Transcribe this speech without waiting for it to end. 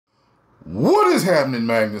What is happening,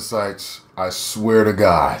 Magnusites? I swear to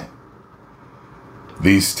God,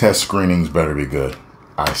 these test screenings better be good.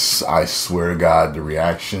 I swear to God, the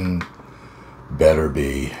reaction better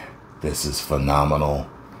be, this is phenomenal.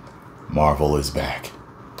 Marvel is back.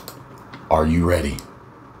 Are you ready?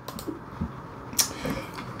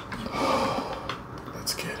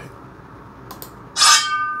 Let's get it.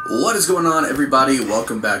 What is going on, everybody?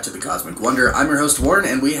 Welcome back to the Cosmic Wonder. I'm your host, Warren,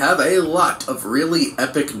 and we have a lot of really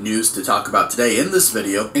epic news to talk about today in this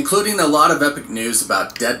video, including a lot of epic news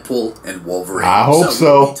about Deadpool and Wolverine. I hope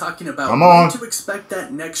so. We'll be talking about when to expect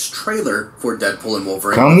that next trailer for Deadpool and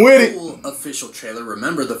Wolverine. Come with it. Full official trailer.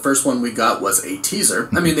 Remember, the first one we got was a teaser.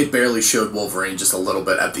 I mean, they barely showed Wolverine, just a little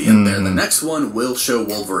bit at the end there. The next one will show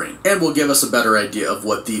Wolverine, and will give us a better idea of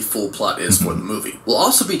what the full plot is for the movie. We'll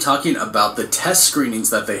also be talking about the test screenings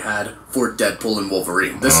that they had for Deadpool and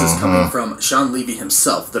Wolverine. This is coming from Sean Levy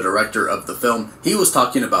himself, the director of the film. He was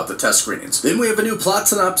talking about the test screenings. Then we have a new plot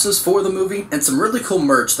synopsis for the movie, and some really cool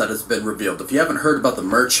merch that has been revealed. If you haven't heard about the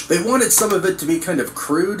merch, they wanted some of it to be kind of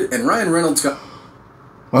crude, and Ryan Reynolds got...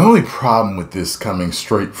 My only problem with this coming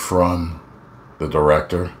straight from the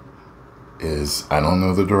director is I don't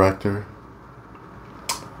know the director,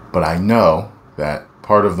 but I know that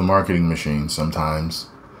part of the marketing machine sometimes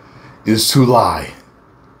is to lie.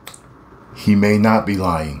 He may not be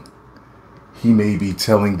lying. He may be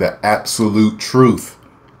telling the absolute truth.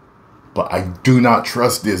 But I do not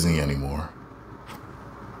trust Disney anymore.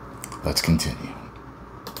 Let's continue.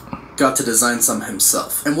 Got to design some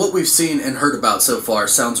himself. And what we've seen and heard about so far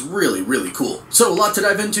sounds really, really cool. So a lot to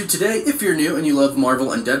dive into today. If you're new and you love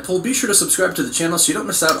Marvel and Deadpool, be sure to subscribe to the channel so you don't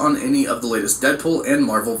miss out on any of the latest Deadpool and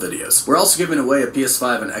Marvel videos. We're also giving away a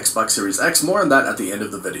PS5 and Xbox Series X. More on that at the end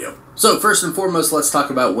of the video. So first and foremost, let's talk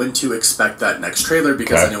about when to expect that next trailer,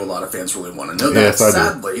 because I know a lot of fans really want to know that. Yes,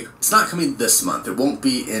 sadly, it's not coming this month. It won't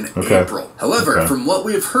be in April. However, from what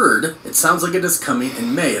we've heard, it sounds like it is coming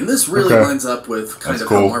in May. And this really lines up with kind of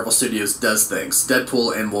how Marvel Studios does things.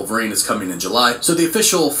 Deadpool and Wolverine is coming in July. So the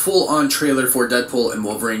official full-on trailer for Deadpool and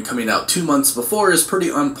Wolverine coming out 2 months before is pretty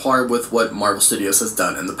on par with what Marvel Studios has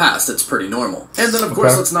done in the past. It's pretty normal. And then, of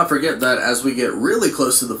course, let's not forget that as we get really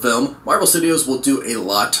close to the film, Marvel Studios will do a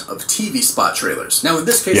lot of TV spot trailers. Now, in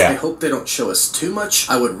this case, I hope they don't show us too much.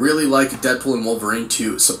 I would really like Deadpool and Wolverine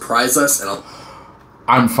to surprise us, and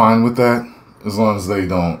I'm fine with that, as long as they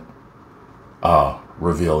don't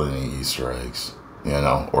reveal any Easter eggs, you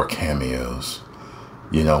know, or cameos.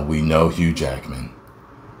 You know, we know Hugh Jackman.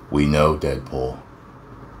 We know Deadpool.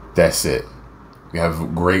 That's it. We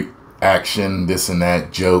have great action, this and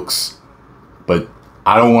that, jokes, but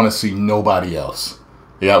I don't want to see nobody else.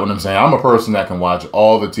 You got what I'm saying? I'm a person that can watch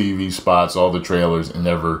all the TV spots, all the trailers, and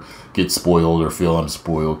never get spoiled or feel I'm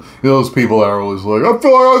spoiled. You know, those people that are always like, I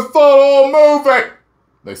feel like I saw the whole movie.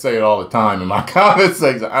 They say it all the time in my comment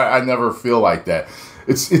section. I never feel like that.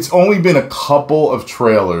 It's only been a couple of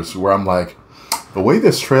trailers where I'm like, the way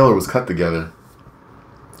this trailer was cut together,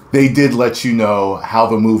 they did let you know how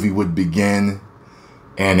the movie would begin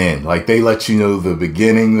and end. Like, they let you know the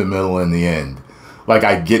beginning, the middle, and the end. Like,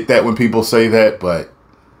 I get that when people say that, but,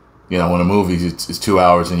 you know, when a movie is 2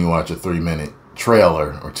 hours and you watch a 3-minute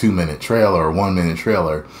trailer or 2-minute trailer or 1-minute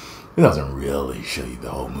trailer, it doesn't really show you the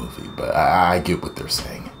whole movie. But I get what they're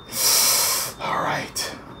saying. All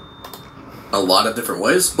right. A lot of different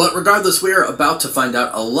ways, but regardless, we are about to find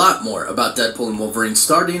out a lot more about Deadpool and Wolverine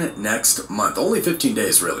starting next month. Only 15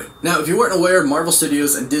 days, really. Now, if you weren't aware, Marvel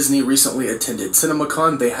Studios and Disney recently attended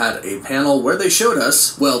CinemaCon. They had a panel where they showed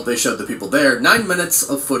us, well, they showed the people there, 9 minutes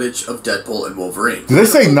of footage of Deadpool and Wolverine. Did they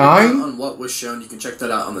say 9? On what was shown, you can check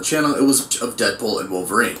that out on the channel. It was of Deadpool and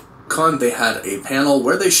Wolverine. They had a panel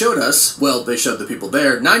where they showed us, well, they showed the people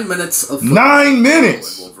there, 9 minutes of footage 9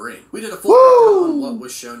 minutes! Of Wolverine. We did a full breakdown on what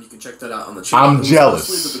was shown. You can check that out on the channel. I'm jealous.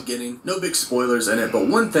 Mostly the beginning. No big spoilers in it, but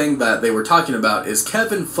one thing that they were talking about is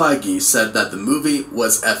Kevin Feige said that the movie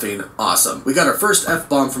was effing awesome. We got our first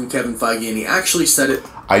F-bomb from Kevin Feige, and he actually said it.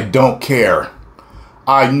 I don't care.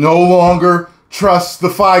 I no longer trust the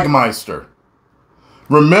Feigemeister.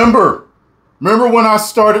 Remember when I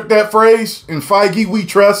started that phrase? In Feige we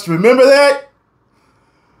trust. Remember that?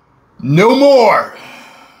 No more.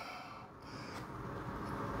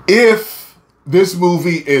 If this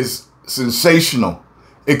movie is sensational,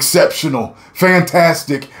 exceptional,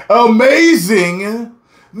 fantastic, amazing,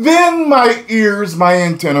 then my ears, my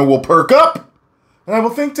antenna will perk up. And I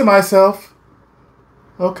will think to myself,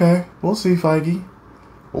 okay, we'll see, Feige.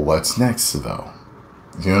 Well, what's next, though?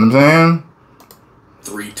 You know what I'm saying?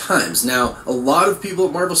 3 times. Now, a lot of people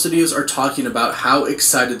at Marvel Studios are talking about how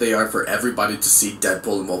excited they are for everybody to see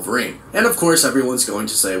Deadpool and Wolverine. And of course, everyone's going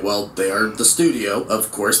to say, well, they are the studio.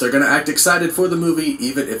 Of course, they're going to act excited for the movie,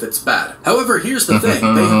 even if it's bad. However, here's the thing.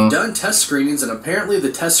 They've done test screenings, and apparently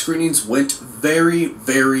the test screenings went very,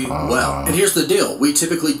 very well. And here's the deal. We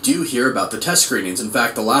typically do hear about the test screenings. In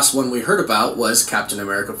fact, the last one we heard about was Captain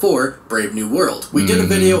America 4, Brave New World. We did a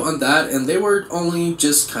video on that, and they were only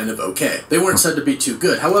just kind of okay. They weren't said to be too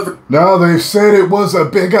good. However, no, they said it was a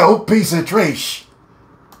big old piece of trash.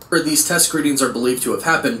 These test screenings are believed to have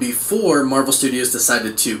happened before Marvel Studios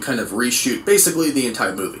decided to kind of reshoot basically the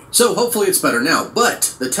entire movie. So hopefully it's better now,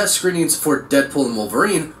 but the test screenings for Deadpool and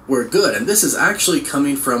Wolverine were good, and this is actually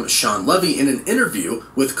coming from Sean Levy in an interview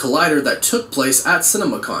with Collider that took place at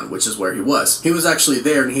CinemaCon, which is where he was. He was actually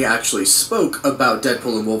there, and he actually spoke about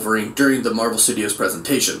Deadpool and Wolverine during the Marvel Studios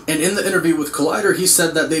presentation. And in the interview with Collider, he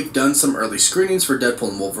said that they've done some early screenings for Deadpool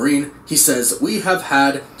and Wolverine. He says, "We have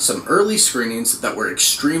had some early screenings that were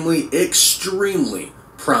extremely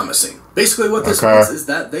promising." Basically what this means is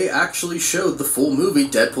that they actually showed the full movie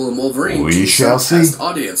Deadpool and Wolverine to some test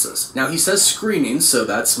audiences. Now he says screenings, so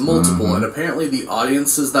that's multiple, and apparently the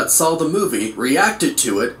audiences that saw the movie reacted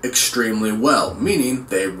to it extremely well, meaning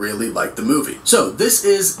they really liked the movie. So this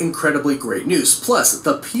is incredibly great news. Plus,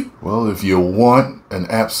 the people... Well, if you want an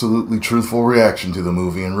absolutely truthful reaction to the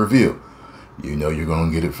movie and review, you know you're going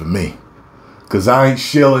to get it from me. Because I ain't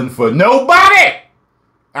shilling for nobody!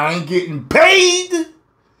 I ain't getting paid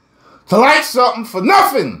to like something for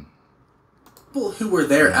nothing. People who were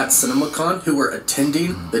there at CinemaCon, who were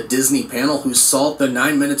attending the Disney panel, who saw the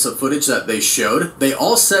 9 minutes of footage that they showed, they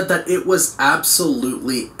all said that it was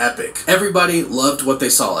absolutely epic. Everybody loved what they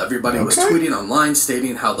saw. Everybody was tweeting online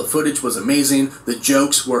stating how the footage was amazing, the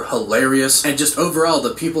jokes were hilarious, and just overall,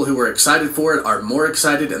 the people who were excited for it are more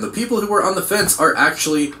excited, and the people who were on the fence are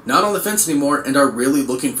actually not on the fence anymore and are really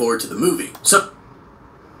looking forward to the movie. So...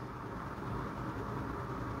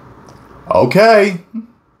 okay.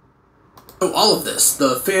 So all of this,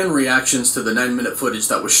 the fan reactions to the 9-minute footage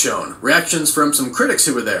that was shown, reactions from some critics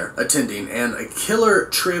who were there attending, and a killer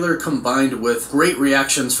trailer combined with great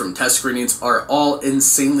reactions from test screenings are all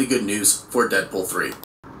insanely good news for Deadpool 3.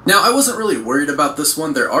 Now, I wasn't really worried about this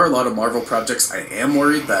one. There are a lot of Marvel projects I am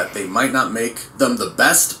worried that they might not make them the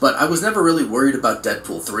best, but I was never really worried about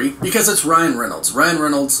Deadpool 3 because it's Ryan Reynolds. Ryan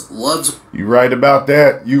Reynolds loves... You right about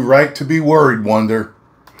that. You right to be worried, Wonder.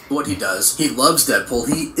 What he does. He loves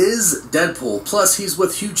Deadpool. He is Deadpool. Plus, he's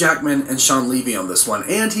with Hugh Jackman and Sean Levy on this one.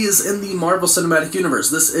 And he is in the Marvel Cinematic Universe.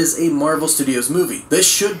 This is a Marvel Studios movie.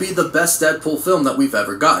 This should be the best Deadpool film that we've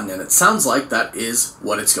ever gotten, and it sounds like that is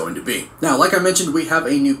what it's going to be. Now, like I mentioned, we have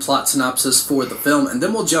a new plot synopsis for the film, and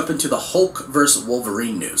then we'll jump into the Hulk vs.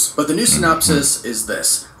 Wolverine news. But the new synopsis is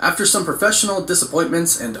this. After some professional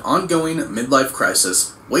disappointments and ongoing midlife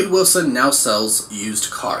crisis, Wade Wilson now sells used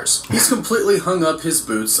cars. He's completely hung up his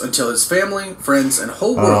boots until his family, friends, and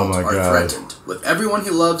whole world are threatened. With everyone he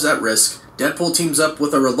loves at risk, Deadpool teams up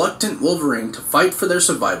with a reluctant Wolverine to fight for their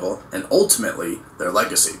survival and ultimately their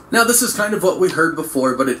legacy. Now, this is kind of what we heard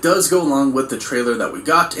before, but it does go along with the trailer that we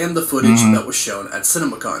got and the footage that was shown at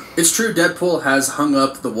CinemaCon. It's true, Deadpool has hung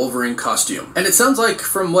up the Wolverine costume, and it sounds like,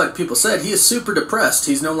 from what people said, he is super depressed.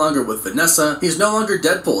 He's no longer with Vanessa. He's no longer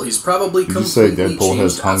Deadpool. He's probably completely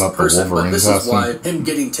changed as a person, but this is why him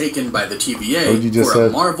getting taken by the TVA for a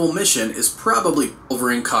Marvel mission is probably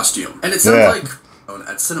Wolverine costume. And it sounds like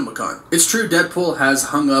at CinemaCon. It's true, Deadpool has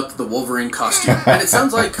hung up the Wolverine costume, and it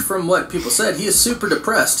sounds like, from what people said, he is super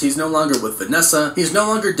depressed. He's no longer with Vanessa. He's no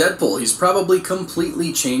longer Deadpool. He's probably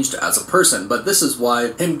completely changed as a person, but this is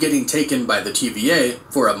why him getting taken by the TVA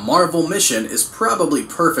for a Marvel mission is probably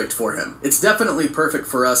perfect for him. It's definitely perfect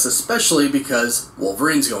for us, especially because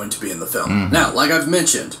Wolverine's going to be in the film. Now, like I've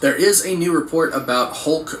mentioned, there is a new report about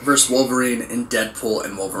Hulk vs. Wolverine in Deadpool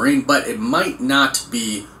and Wolverine, but it might not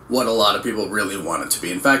be what a lot of people really want it to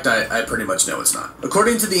be. In fact, I pretty much know it's not.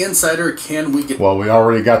 According to the Insider, can we get... Well, we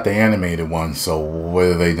already got the animated one, so what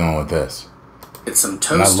are they doing with this? It's some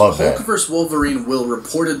toast. Hulk vs. Wolverine will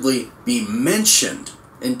reportedly be mentioned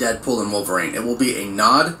in Deadpool and Wolverine. It will be a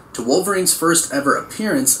nod to Wolverine's first ever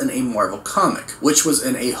appearance in a Marvel comic, which was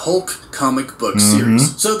in a Hulk comic book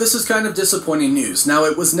series. So this is kind of disappointing news. Now,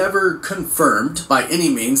 it was never confirmed by any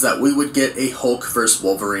means that we would get a Hulk vs.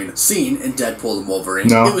 Wolverine scene in Deadpool and Wolverine.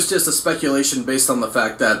 No. It was just a speculation based on the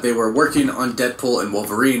fact that they were working on Deadpool and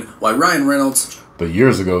Wolverine while Ryan Reynolds... But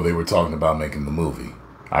years ago, they were talking about making the movie.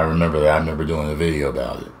 I remember that. I remember doing a video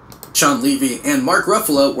about it. Sean Levy and Mark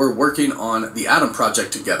Ruffalo were working on the Atom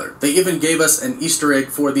Project together. They even gave us an Easter egg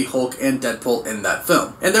for the Hulk and Deadpool in that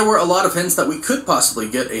film. And there were a lot of hints that we could possibly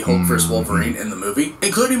get a Hulk vs. Wolverine in the movie,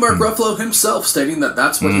 including Mark Ruffalo himself stating that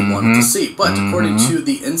that's what he wanted to see. But according to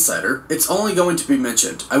The Insider, it's only going to be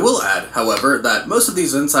mentioned. I will add, however, that most of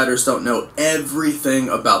these insiders don't know everything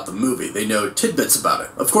about the movie. They know tidbits about it.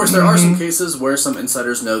 Of course, there are some cases where some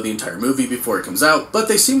insiders know the entire movie before it comes out, but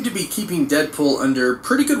they seem to be keeping Deadpool under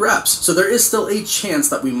pretty good wraps, so there is still a chance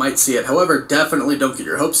that we might see it. However, definitely don't get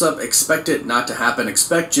your hopes up. Expect it not to happen.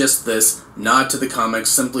 Expect just this nod to the comics,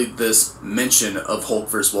 simply this mention of Hulk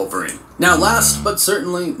vs. Wolverine. Now, last but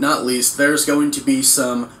certainly not least, there's going to be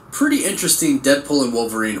some pretty interesting Deadpool and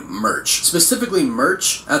Wolverine merch. Specifically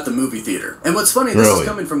merch at the movie theater. And what's funny, this is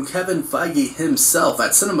coming from Kevin Feige himself.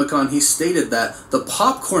 At CinemaCon, he stated that the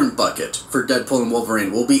popcorn bucket for Deadpool and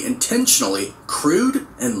Wolverine will be intentionally crude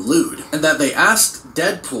and lewd, and that they asked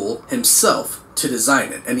Deadpool himself to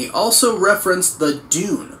design it. And he also referenced the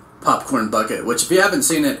Dune popcorn bucket, which if you haven't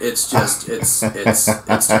seen it, it's just, it's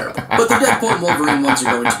terrible. But the Deadpool and Wolverine ones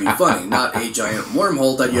are going to be funny, not a giant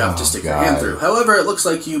wormhole that you have to stick your hand through. However, it looks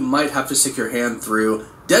like you might have to stick your hand through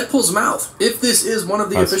Deadpool's mouth. If this is one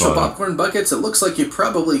of the official popcorn buckets, it looks like you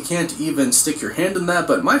probably can't even stick your hand in that,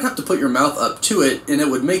 but might have to put your mouth up to it, and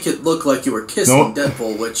it would make it look like you were kissing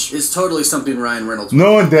Deadpool, which is totally something Ryan Reynolds would do.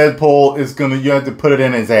 Knowing Deadpool is you have to put it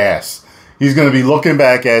in his ass. He's gonna be looking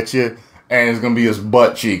back at you, and it's going to be his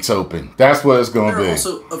butt cheeks open. That's what it's going to be. There are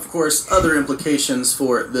also, of course, other implications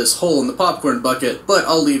for this hole in the popcorn bucket, but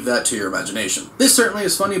I'll leave that to your imagination. This certainly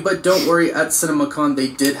is funny, but don't worry, at CinemaCon they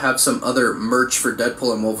did have some other merch for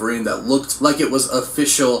Deadpool and Wolverine that looked like it was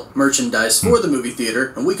official merchandise for the movie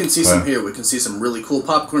theater, and we can see some here. We can see some really cool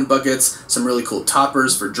popcorn buckets, some really cool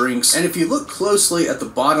toppers for drinks, and if you look closely at the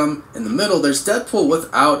bottom, in the middle, there's Deadpool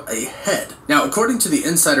without a head. Now, according to the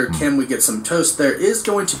Insider, Can We Get Some Toast, there is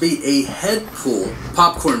going to be a Headpool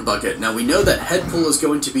popcorn bucket. Now, we know that Headpool is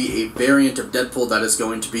going to be a variant of Deadpool that is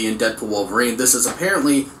going to be in Deadpool Wolverine. This is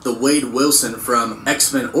apparently the Wade Wilson from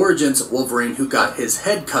X-Men Origins Wolverine who got his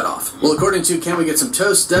head cut off. Well, according to Can We Get Some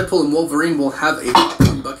Toast, Deadpool and Wolverine will have a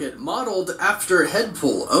popcorn bucket modeled after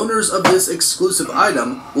Headpool. Owners of this exclusive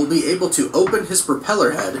item will be able to open his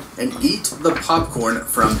propeller head and eat the popcorn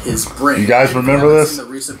from his brain. You guys remember this? The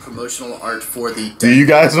recent promotional art for the Do you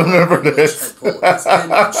guys remember this?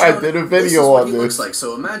 I did a video on this. Looks like.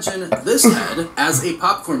 So imagine this head as a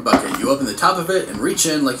popcorn bucket. You open the top of it and reach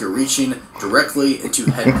in like you're reaching directly into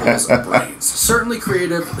Headpool's brains. Certainly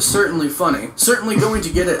creative, certainly funny, certainly going to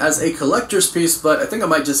get it as a collector's piece, but I think I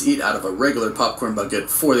might just eat out of a regular popcorn bucket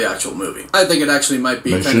for the actual movie. I think it actually might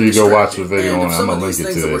be Make kind sure of you go watch the video and and if some I'm of gonna these link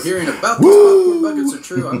it things to that we're this. hearing about these popcorn buckets are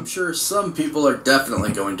true, I'm sure some people are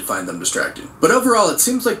definitely going to find them distracting. But overall, it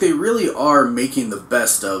seems like they really are making the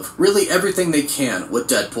best of really everything they can with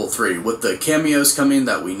Deadpool 3, with the cameos coming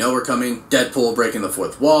that we know are coming, Deadpool breaking the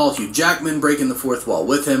fourth wall, Hugh Jackman breaking the fourth wall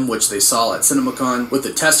with him, which they saw at CinemaCon, with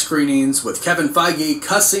the test screenings, with Kevin Feige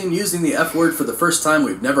cussing, using the F word for the first time,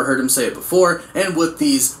 we've never heard him say it before, and with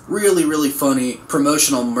these really, really funny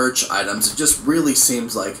promotional merch items. It just really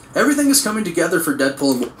seems like everything is coming together for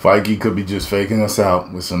Deadpool. Feige could be just faking us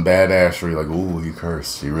out with some badassery, like, ooh, he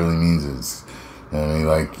cursed. He really means it. You know what I mean?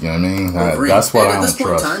 Like, you know what I mean? That's what I don't trust. At this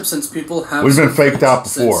point in time, since people have... We've been faked out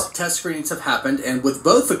before. Test screenings have happened, and with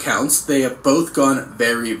both accounts, they have both gone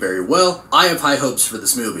very, very well. I have high hopes for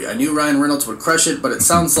this movie. I knew Ryan Reynolds would crush it, but it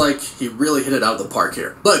sounds like he really hit it out of the park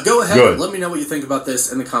here. But go ahead and let me know what you think about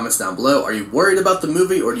this in the comments down below. Are you worried about the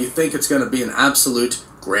movie, or do you think it's going to be an absolute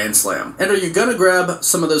grand slam? And are you going to grab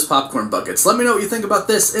some of those popcorn buckets? Let me know what you think about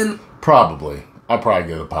this in... Probably. I'll probably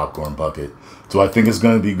get a popcorn bucket. Do I think it's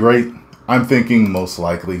going to be great? I'm thinking most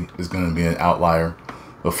likely it's going to be an outlier,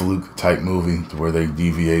 a fluke type movie to where they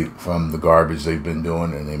deviate from the garbage they've been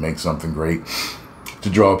doing and they make something great to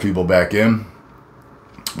draw people back in.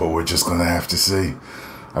 But we're just going to have to see.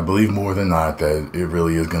 I believe more than not that it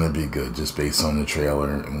really is going to be good just based on the trailer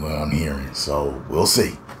and what I'm hearing. So we'll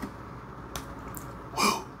see.